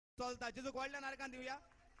चलता जेजूक व्हडल्या नारकान दिवया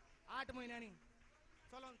 8 महिन्यांनी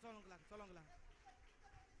चलोंक लाग.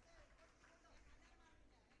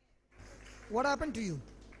 What happened to you?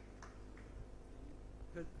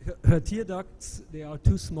 Her tear ducts, they are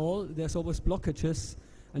too small. There's always blockages,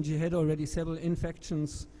 and she had already several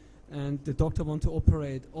infections, and the doctor want to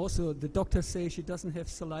operate. Also, the doctors say she doesn't have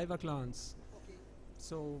saliva glands. Okay.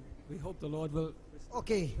 So we hope the Lord will.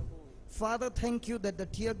 Okay. Father, thank you that the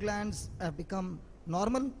tear glands have become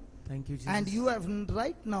normal. Thank you, Jesus. And you have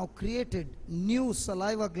right now created new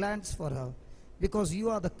saliva glands for her, because you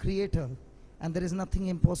are the creator and there is nothing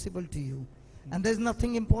impossible to you. And there is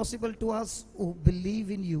nothing impossible to us who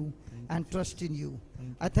believe in you and trust in you.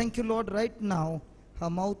 I thank you, Lord, right now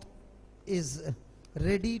her mouth is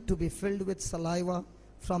ready to be filled with saliva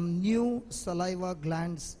from new saliva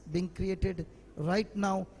glands being created right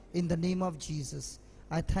now in the name of Jesus.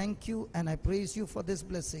 I thank you and I praise you for this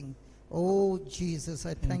blessing. Oh Jesus,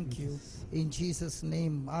 I thank you in Jesus'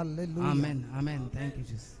 name. Hallelujah. Amen. Amen. Thank you,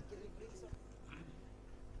 Jesus.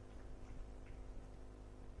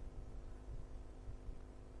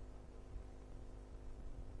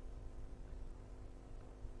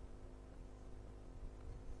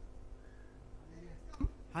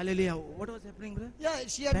 Hallelujah. What was happening, brother? Yeah,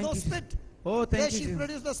 she had no spit. Oh, thank There you, she Jesus.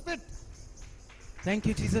 produced the spit. Thank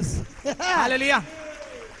you, Jesus. Hallelujah.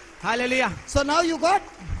 Hallelujah. So now you got,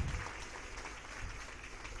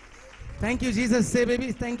 Thank you, Jesus. Say,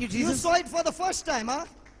 baby, thank you, you Jesus. saw it for the first time, huh?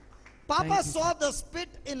 Papa Thank you. saw the spit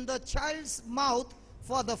in the child's mouth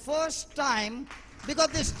for the first time because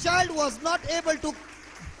this child was not able to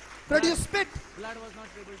produce spit. Blood was not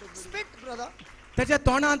able to produce. Spit, brother. त्याच्या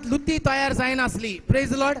तोंडात लुती तयार जायनासली. Praise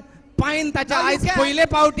the Lord. पायन त्याच्या Now you आयज can. पहिले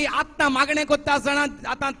पावटी आत्ता मागणे कोत्ता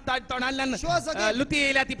आसतना आता तोंडांतल्यान Show us again. लुती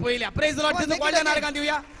येयल्या ती पयल्या. Praise the Lord. Come on, तितून make it व्हडल्या again. नारकां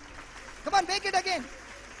Divya. Come on, make it again.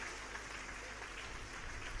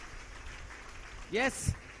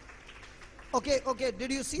 Yes. Okay, okay.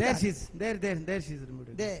 Did you see There that? she is. There she is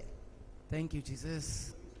removed. There. Thank you,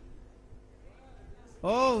 Jesus.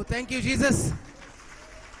 Oh, thank you, Jesus.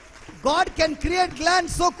 God can create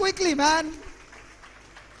glands so quickly, man.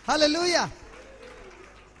 Hallelujah.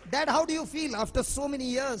 Dad, how do you feel after so many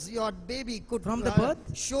years your baby could From the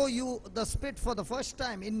birth? show you the spit for the first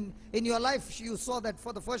time? In your life, you saw that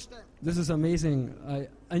for the first time. This is amazing.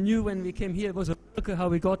 I knew when we came here, it was a miracle how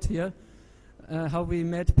we got here, how we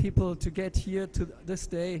met people to get here to this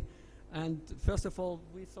day. And first of all,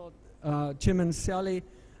 we thought Jim and Sally,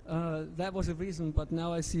 that was a reason, but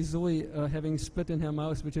now I see Zoe having spit in her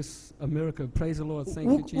mouth, which is a miracle. Praise the Lord. Thank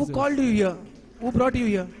you, Jesus. Who called you here? Who brought you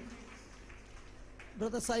here?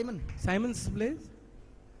 Brother Simon. Simon's place?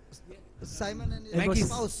 Simon and It was- his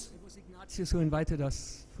spouse. It was Ignatius who invited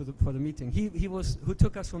us for the meeting. He was who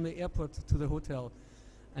took us from the airport to the hotel,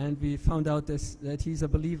 and we found out that he's a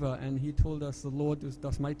believer, and he told us the Lord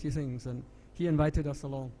does mighty things, and he invited us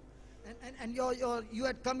along. And you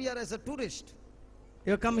had come here as a tourist.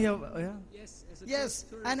 You come here, yeah? Yes, Yes,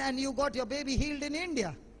 and you got your baby healed in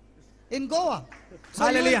India, in Goa. So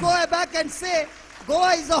Hallelujah. you will go back and say,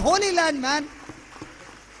 Goa is a holy land, man.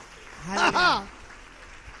 Hallelujah.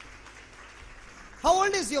 How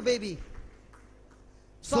old is your baby?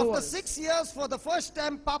 So So, after 6 years, for the first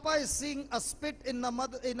time, Papa is seeing a spit in the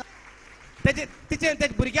mother. तिचे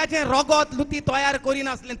भुरग्याचे रोगोत लुती तयार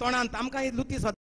करिनासले तोंडांत आमकां ही लुती